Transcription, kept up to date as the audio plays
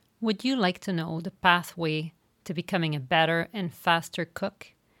Would you like to know the pathway to becoming a better and faster cook?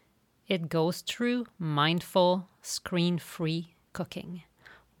 It goes through mindful, screen-free cooking.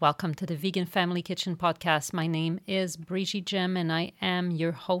 Welcome to the Vegan Family Kitchen podcast. My name is Brigitte Gem and I am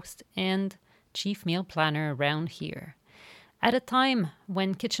your host and chief meal planner around here. At a time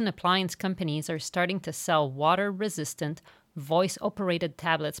when kitchen appliance companies are starting to sell water-resistant, voice-operated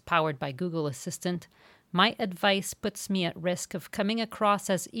tablets powered by Google Assistant, my advice puts me at risk of coming across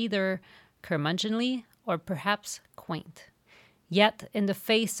as either curmudgeonly or perhaps quaint. Yet, in the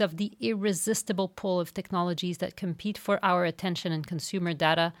face of the irresistible pull of technologies that compete for our attention and consumer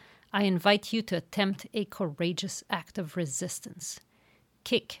data, I invite you to attempt a courageous act of resistance.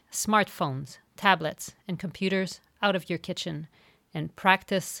 Kick smartphones, tablets, and computers out of your kitchen and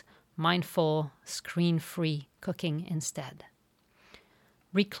practice mindful, screen-free cooking instead.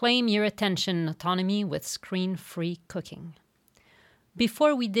 Reclaim your attention and autonomy with screen-free cooking.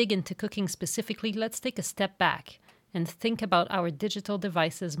 Before we dig into cooking specifically, let's take a step back and think about our digital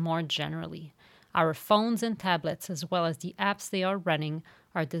devices more generally. Our phones and tablets, as well as the apps they are running,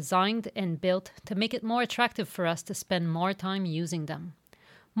 are designed and built to make it more attractive for us to spend more time using them.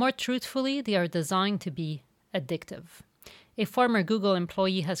 More truthfully, they are designed to be addictive. A former Google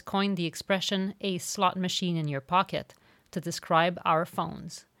employee has coined the expression, a slot machine in your pocket, to describe our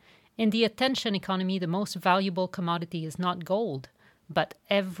phones. In the attention economy, the most valuable commodity is not gold, but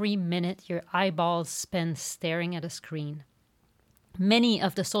every minute your eyeballs spend staring at a screen. Many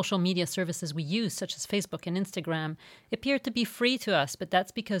of the social media services we use, such as Facebook and Instagram, appear to be free to us, but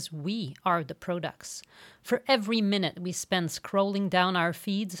that's because we are the products. For every minute we spend scrolling down our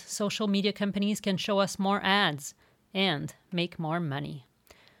feeds, social media companies can show us more ads and make more money.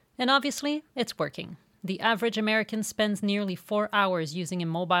 And obviously, it's working. The average American spends nearly 4 hours using a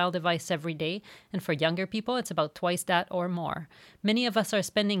mobile device every day, and for younger people, it's about twice that or more. Many of us are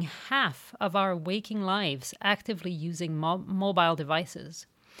spending half of our waking lives actively using mobile devices.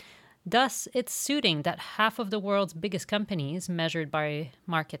 Thus, it's suiting that half of the world's biggest companies, measured by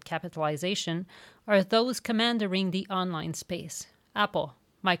market capitalization, are those commanding the online space: Apple,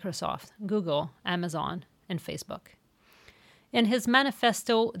 Microsoft, Google, Amazon, and Facebook. In his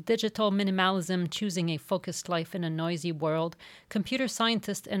manifesto, Digital Minimalism, Choosing a Focused Life in a Noisy World, computer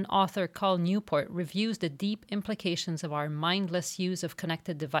scientist and author Cal Newport reviews the deep implications of our mindless use of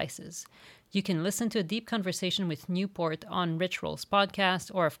connected devices. You can listen to a deep conversation with Newport on Rich Roll's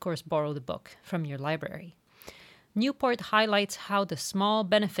podcast, or of course borrow the book from your library. Newport highlights how the small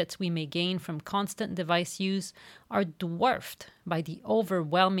benefits we may gain from constant device use are dwarfed by the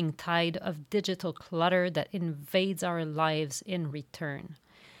overwhelming tide of digital clutter that invades our lives in return.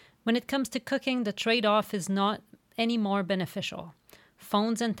 When it comes to cooking, the trade-off is not any more beneficial.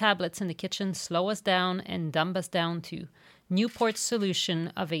 Phones and tablets in the kitchen slow us down and dumb us down too. Newport's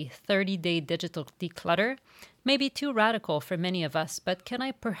solution of a 30-day digital declutter may be too radical for many of us, but can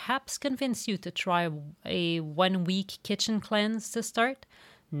I perhaps convince you to try a 1-week kitchen cleanse to start?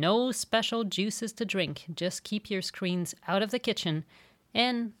 No special juices to drink, just keep your screens out of the kitchen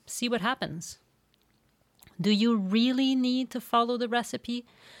and see what happens. Do you really need to follow the recipe?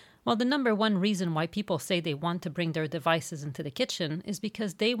 Well, the number one reason why people say they want to bring their devices into the kitchen is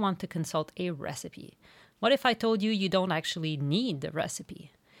because they want to consult a recipe. What if I told you you don't actually need the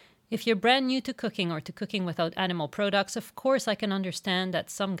recipe? If you're brand new to cooking or to cooking without animal products, of course I can understand that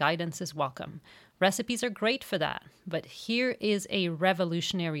some guidance is welcome. Recipes are great for that, but here is a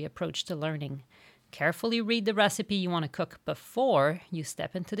revolutionary approach to learning. Carefully read the recipe you want to cook before you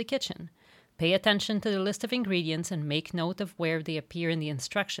step into the kitchen. Pay attention to the list of ingredients and make note of where they appear in the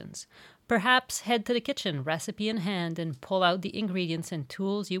instructions. Perhaps head to the kitchen, recipe in hand, and pull out the ingredients and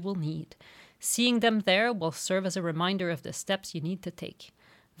tools you will need. Seeing them there will serve as a reminder of the steps you need to take.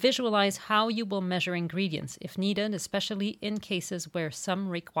 Visualize how you will measure ingredients if needed, especially in cases where some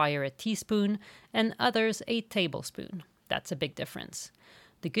require a teaspoon and others a tablespoon. That's a big difference.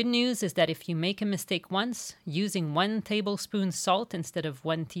 The good news is that if you make a mistake once, using 1 tablespoon salt instead of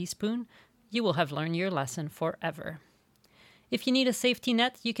 1 teaspoon, you will have learned your lesson forever. If you need a safety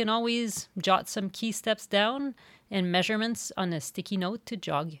net, you can always jot some key steps down and measurements on a sticky note to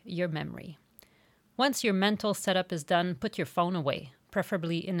jog your memory. Once your mental setup is done, put your phone away,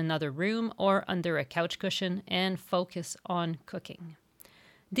 preferably in another room or under a couch cushion, and focus on cooking.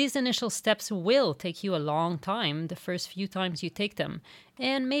 These initial steps will take you a long time the first few times you take them,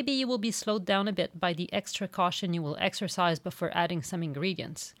 and maybe you will be slowed down a bit by the extra caution you will exercise before adding some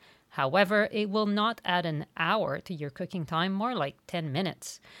ingredients. However, it will not add an hour to your cooking time, more like 10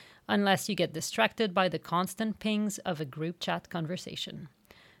 minutes, unless you get distracted by the constant pings of a group chat conversation.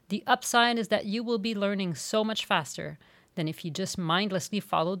 The upside is that you will be learning so much faster. than if you just mindlessly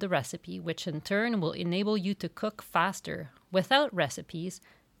followed the recipe, which in turn will enable you to cook faster without recipes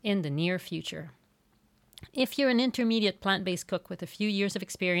in the near future. If you're an intermediate plant-based cook with a few years of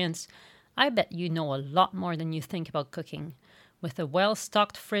experience, I bet you know a lot more than you think about cooking. With a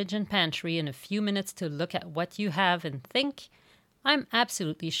well-stocked fridge and pantry and a few minutes to look at what you have and think, I'm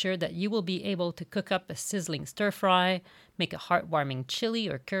absolutely sure that you will be able to cook up a sizzling stir-fry, make a heartwarming chili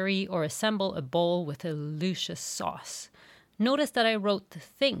or curry, or assemble a bowl with a luscious sauce. Notice that I wrote to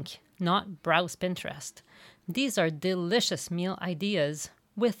think, not browse Pinterest. These are delicious meal ideas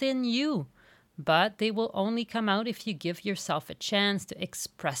within you, but they will only come out if you give yourself a chance to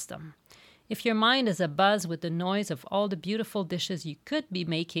express them. If your mind is abuzz with the noise of all the beautiful dishes you could be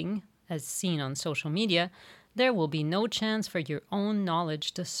making, as seen on social media, there will be no chance for your own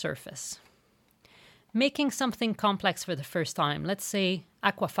knowledge to surface. Making something complex for the first time, let's say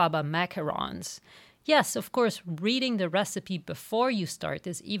aquafaba macarons. Yes, of course, reading the recipe before you start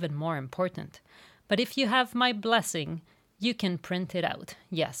is even more important. But if you have my blessing, you can print it out.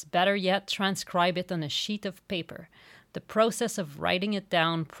 Yes, better yet, transcribe it on a sheet of paper. The process of writing it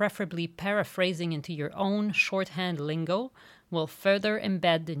down, preferably paraphrasing into your own shorthand lingo, will further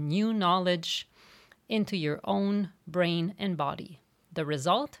embed the new knowledge into your own brain and body. The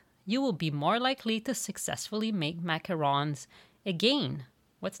result? You will be more likely to successfully make macarons again.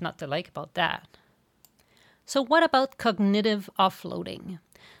 What's not to like about that? So what about cognitive offloading?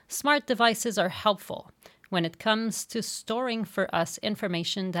 Smart devices are helpful when it comes to storing for us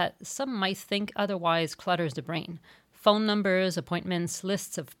information that some might think otherwise clutters the brain. Phone numbers, appointments,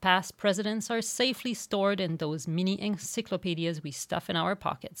 lists of past presidents are safely stored in those mini encyclopedias we stuff in our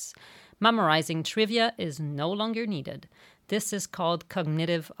pockets. Memorizing trivia is no longer needed. This is called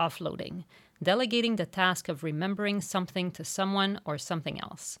cognitive offloading, delegating the task of remembering something to someone or something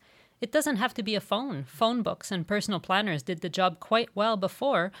else. It doesn't have to be a phone. Phone books and personal planners did the job quite well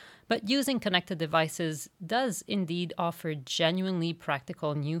before, but using connected devices does indeed offer genuinely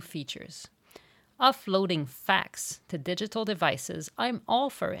practical new features. Offloading facts to digital devices, I'm all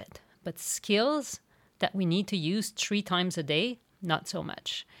for it. But skills that we need to use 3 times a day, not so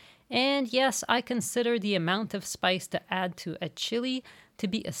much. And yes, I consider the amount of spice to add to a chili to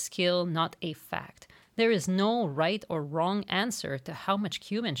be a skill, not a fact. There is no right or wrong answer to how much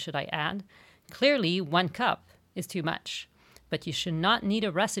cumin should I add. Clearly, 1 cup is too much. But you should not need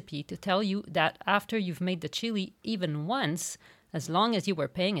a recipe to tell you that after you've made the chili even once, as long as you were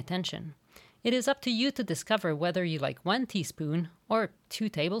paying attention. It is up to you to discover whether you like 1 teaspoon or 2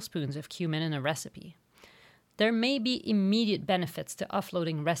 tablespoons of cumin in a recipe. There may be immediate benefits to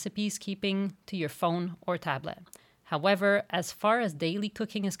offloading recipes keeping to your phone or tablet. However, as far as daily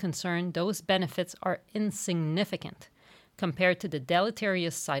cooking is concerned, those benefits are insignificant compared to the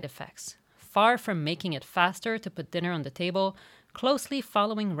deleterious side effects. Far from making it faster to put dinner on the table, closely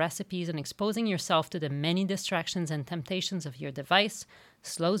following recipes and exposing yourself to the many distractions and temptations of your device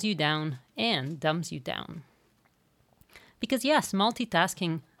slows you down and dumbs you down. Because yes,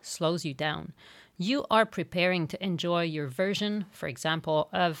 multitasking slows you down. You are preparing to enjoy your version, for example,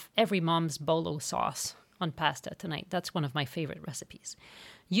 of every mom's bolo sauce on pasta tonight. That's one of my favorite recipes.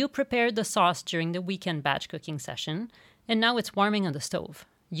 You prepared the sauce during the weekend batch cooking session, and now it's warming on the stove.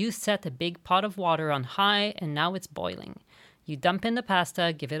 You set a big pot of water on high, and now it's boiling. You dump in the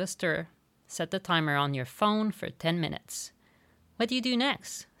pasta, give it a stir, set the timer on your phone for 10 minutes. What do you do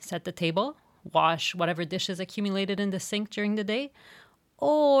next? Set the table? Wash whatever dishes accumulated in the sink during the day?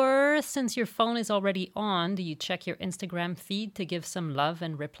 Or, since your phone is already on, do you check your Instagram feed to give some love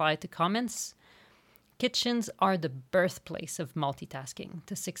and reply to comments? Kitchens are the birthplace of multitasking.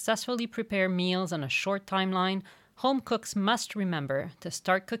 To successfully prepare meals on a short timeline, home cooks must remember to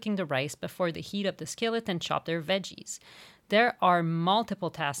start cooking the rice before they heat up the skillet and chop their veggies. There are multiple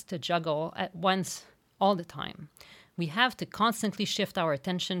tasks to juggle at once all the time. We have to constantly shift our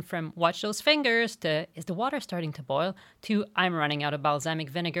attention from watch those fingers to is the water starting to boil to I'm running out of balsamic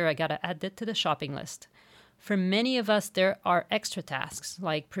vinegar, I gotta add it to the shopping list. For many of us, there are extra tasks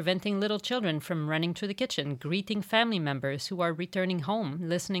like preventing little children from running to the kitchen, greeting family members who are returning home,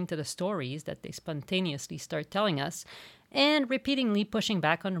 listening to the stories that they spontaneously start telling us, and repeatedly pushing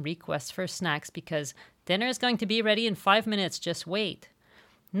back on requests for snacks because dinner is going to be ready in 5 minutes, just wait.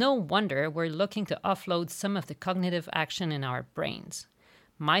 No wonder we're looking to offload some of the cognitive action in our brains.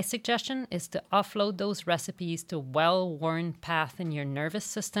 My suggestion is to offload those recipes to a well-worn path in your nervous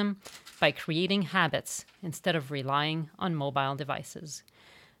system by creating habits instead of relying on mobile devices.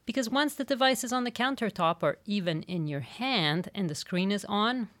 Because once the device is on the countertop or even in your hand and the screen is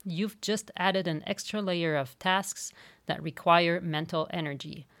on, you've just added an extra layer of tasks that require mental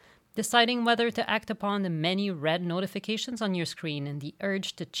energy. Deciding whether to act upon the many red notifications on your screen and the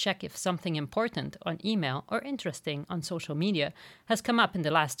urge to check if something important on email or interesting on social media has come up in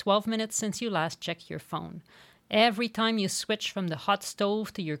the last 12 minutes since you last checked your phone. Every time you switch from the hot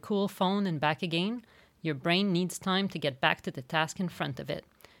stove to your cool phone and back again, your brain needs time to get back to the task in front of it.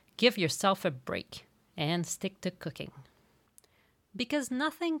 Give yourself a break and stick to cooking. Because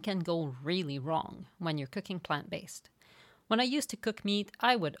nothing can go really wrong when you're cooking plant-based. When I used to cook meat,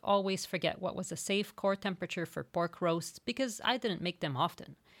 I would always forget what was a safe core temperature for pork roasts because I didn't make them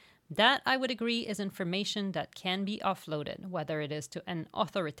often. That, I would agree, is information that can be offloaded, whether it is to an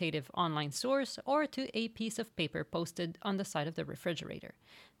authoritative online source or to a piece of paper posted on the side of the refrigerator.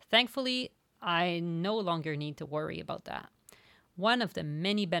 Thankfully, I no longer need to worry about that. One of the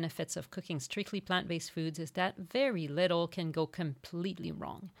many benefits of cooking strictly plant-based foods is that very little can go completely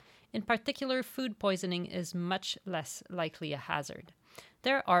wrong. In particular, food poisoning is much less likely a hazard.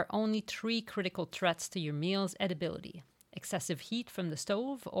 There are only 3 critical threats to your meal's edibility: excessive heat from the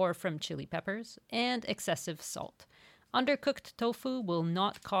stove or from chili peppers, and excessive salt. Undercooked tofu will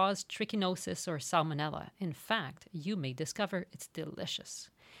not cause trichinosis or salmonella. In fact, you may discover it's delicious.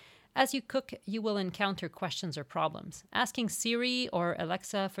 As you cook, you will encounter questions or problems. Asking Siri or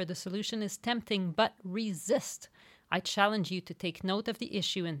Alexa for the solution is tempting, but resist. I challenge you to take note of the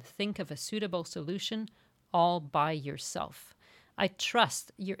issue and think of a suitable solution all by yourself. I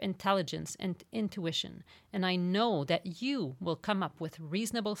trust your intelligence and intuition, and I know that you will come up with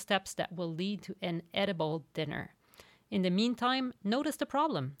reasonable steps that will lead to an edible dinner. In the meantime, notice the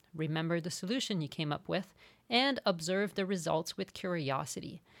problem, remember the solution you came up with, and observe the results with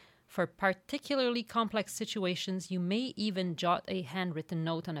curiosity. For particularly complex situations, you may even jot a handwritten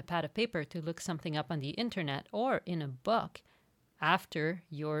note on a pad of paper to look something up on the internet or in a book after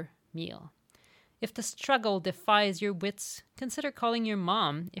your meal. If the struggle defies your wits, consider calling your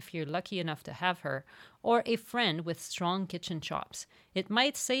mom, if you're lucky enough to have her, or a friend with strong kitchen chops. It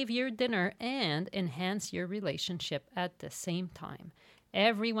might save your dinner and enhance your relationship at the same time.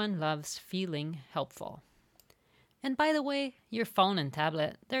 Everyone loves feeling helpful. And by the way, your phone and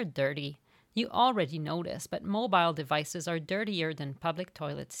tablet, they're dirty. You already know this, but mobile devices are dirtier than public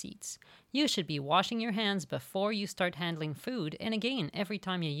toilet seats. You should be washing your hands before you start handling food, and again, every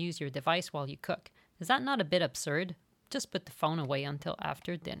time you use your device while you cook. Is that not a bit absurd? Just put the phone away until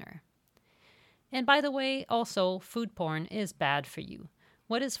after dinner. And by the way, also, food porn is bad for you.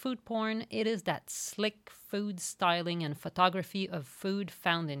 What is food porn? It is that slick food styling and photography of food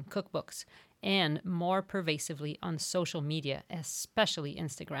found in cookbooks, and more pervasively on social media, especially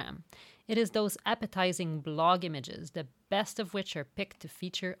Instagram. It is those appetizing blog images, the best of which are picked to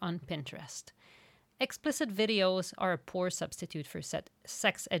feature on Pinterest. Explicit videos are a poor substitute for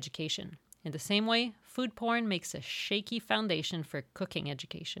sex education. In the same way, food porn makes a shaky foundation for cooking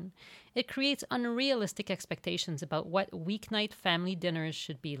education. It creates unrealistic expectations about what weeknight family dinners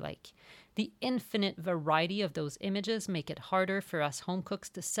should be like. The infinite variety of those images make it harder for us home cooks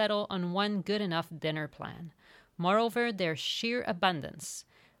to settle on one good enough dinner plan. Moreover, their sheer abundance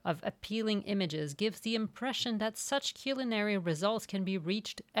of appealing images gives the impression that such culinary results can be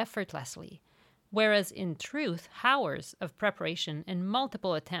reached effortlessly. Whereas in truth, hours of preparation and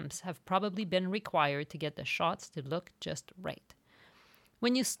multiple attempts have probably been required to get the shots to look just right.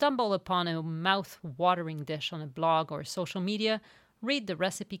 When you stumble upon a mouth-watering dish on a blog or social media, read the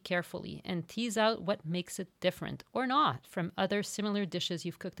recipe carefully and tease out what makes it different or not from other similar dishes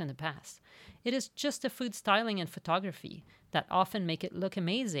you've cooked in the past. It is just the food styling and photography that often make it look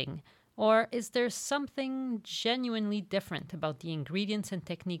amazing, or is there something genuinely different about the ingredients and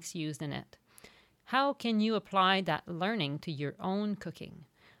techniques used in it? How can you apply that learning to your own cooking?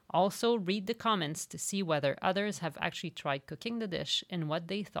 Also, read the comments to see whether others have actually tried cooking the dish and what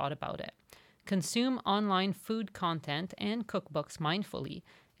they thought about it. Consume online food content and cookbooks mindfully,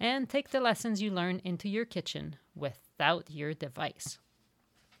 and take the lessons you learn into your kitchen without your device.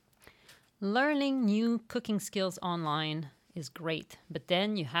 Learning new cooking skills online is great, but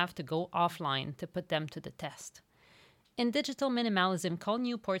then you have to go offline to put them to the test. In Digital Minimalism, Cal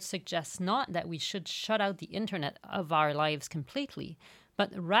Newport suggests not that we should shut out the internet of our lives completely, but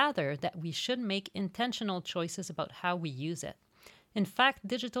rather that we should make intentional choices about how we use it. In fact,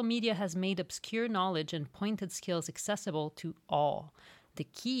 digital media has made obscure knowledge and pointed skills accessible to all. The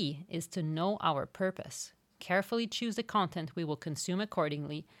key is to know our purpose, carefully choose the content we will consume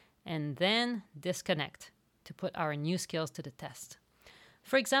accordingly, and then disconnect to put our new skills to the test.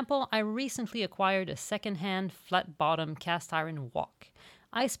 For example, I recently acquired a second-hand flat-bottom cast iron wok.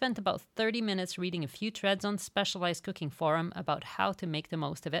 I spent about 30 minutes reading a few threads on specialized cooking forum about how to make the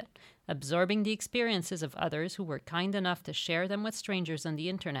most of it, absorbing the experiences of others who were kind enough to share them with strangers on the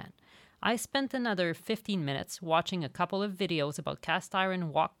internet. I spent another 15 minutes watching a couple of videos about cast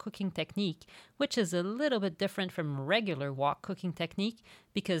iron wok cooking technique, which is a little bit different from regular wok cooking technique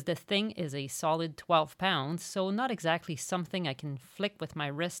because the thing is a solid 12 pounds, so not exactly something I can flick with my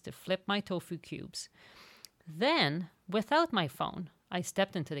wrist to flip my tofu cubes. Then, without my phone, I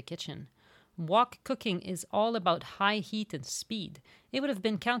stepped into the kitchen. Wok cooking is all about high heat and speed. It would have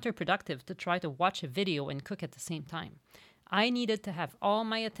been counterproductive to try to watch a video and cook at the same time. I needed to have all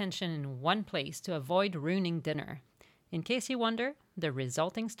my attention in one place to avoid ruining dinner. In case you wonder, the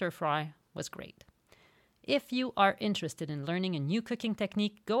resulting stir-fry was great. If you are interested in learning a new cooking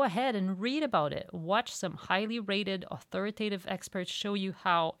technique, go ahead and read about it. Watch some highly rated, authoritative experts show you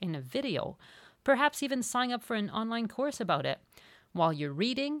how in a video. Perhaps even sign up for an online course about it. While you're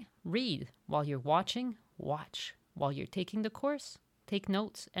reading, read. While you're watching, watch. While you're taking the course, take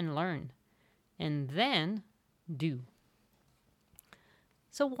notes and learn. And then, do.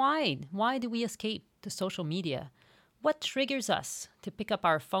 So why do we escape to social media? What triggers us to pick up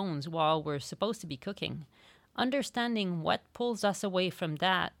our phones while we're supposed to be cooking? Understanding what pulls us away from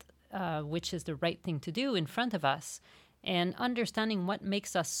that, which is the right thing to do in front of us, and understanding what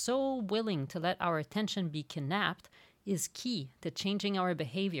makes us so willing to let our attention be kidnapped is key to changing our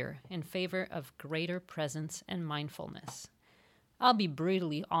behavior in favor of greater presence and mindfulness. I'll be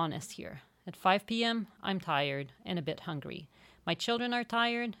brutally honest here. At 5 p.m., I'm tired and a bit hungry. My children are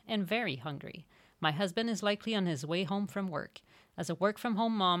tired and very hungry. My husband is likely on his way home from work. As a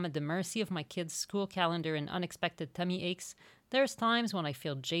work-from-home mom at the mercy of my kids' school calendar and unexpected tummy aches, there's times when I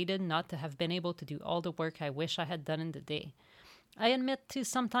feel jaded not to have been able to do all the work I wish I had done in the day. I admit to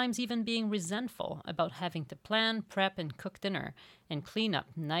sometimes even being resentful about having to plan, prep, and cook dinner and clean up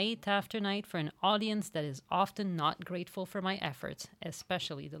night after night for an audience that is often not grateful for my efforts,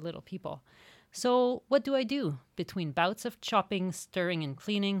 especially the little people. So what do I do? Between bouts of chopping, stirring, and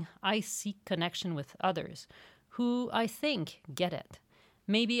cleaning, I seek connection with others who I think get it.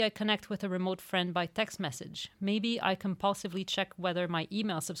 Maybe I connect with a remote friend by text message. Maybe I compulsively check whether my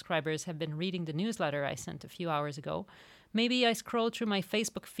email subscribers have been reading the newsletter I sent a few hours ago. Maybe I scroll through my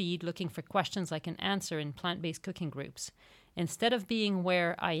Facebook feed looking for questions I can answer in plant-based cooking groups. Instead of being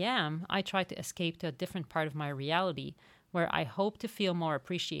where I am, I try to escape to a different part of my reality where I hope to feel more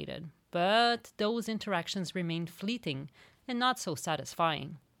appreciated. But those interactions remain fleeting and not so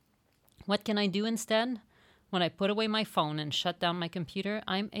satisfying. What can I do instead? When I put away my phone and shut down my computer,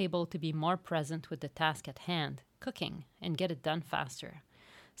 I'm able to be more present with the task at hand, cooking, and get it done faster.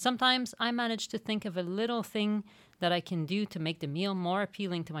 Sometimes I manage to think of a little thing that I can do to make the meal more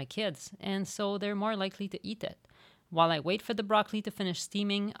appealing to my kids, and so they're more likely to eat it. While I wait for the broccoli to finish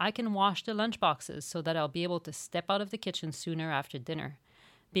steaming, I can wash the lunchboxes so that I'll be able to step out of the kitchen sooner after dinner.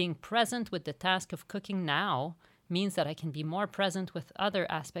 Being present with the task of cooking now means that I can be more present with other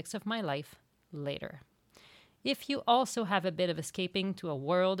aspects of my life later. If you also have a bit of escaping to a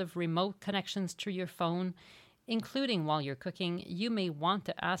world of remote connections through your phone, including while you're cooking, you may want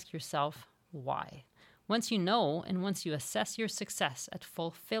to ask yourself why. Once you know and once you assess your success at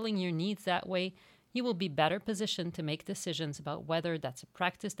fulfilling your needs that way, you will be better positioned to make decisions about whether that's a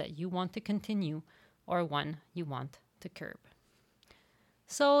practice that you want to continue or one you want to curb.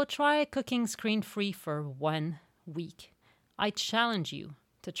 So try cooking screen-free for 1 week. I challenge you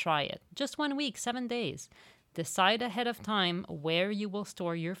to try it. Just 1 week, 7 days. Decide ahead of time where you will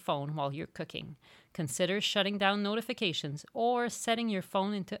store your phone while you're cooking. Consider shutting down notifications or setting your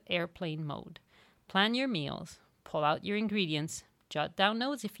phone into airplane mode. Plan your meals, pull out your ingredients, jot down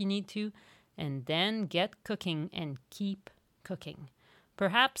notes if you need to, and then get cooking and keep cooking.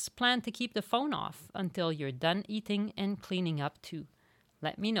 Perhaps plan to keep the phone off until you're done eating and cleaning up too.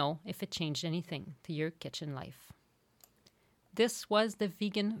 Let me know if it changed anything to your kitchen life. This was the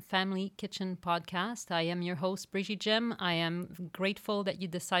Vegan Family Kitchen Podcast. I am your host, Brigitte Gem. I am grateful that you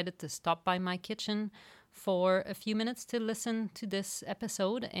decided to stop by my kitchen for a few minutes to listen to this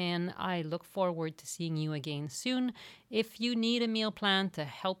episode, and I look forward to seeing you again soon. If you need a meal plan to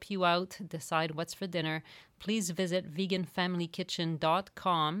help you out decide what's for dinner, please visit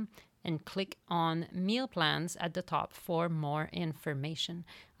veganfamilykitchen.com and click on Meal Plans at the top for more information.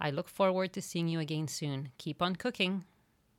 I look forward to seeing you again soon. Keep on cooking.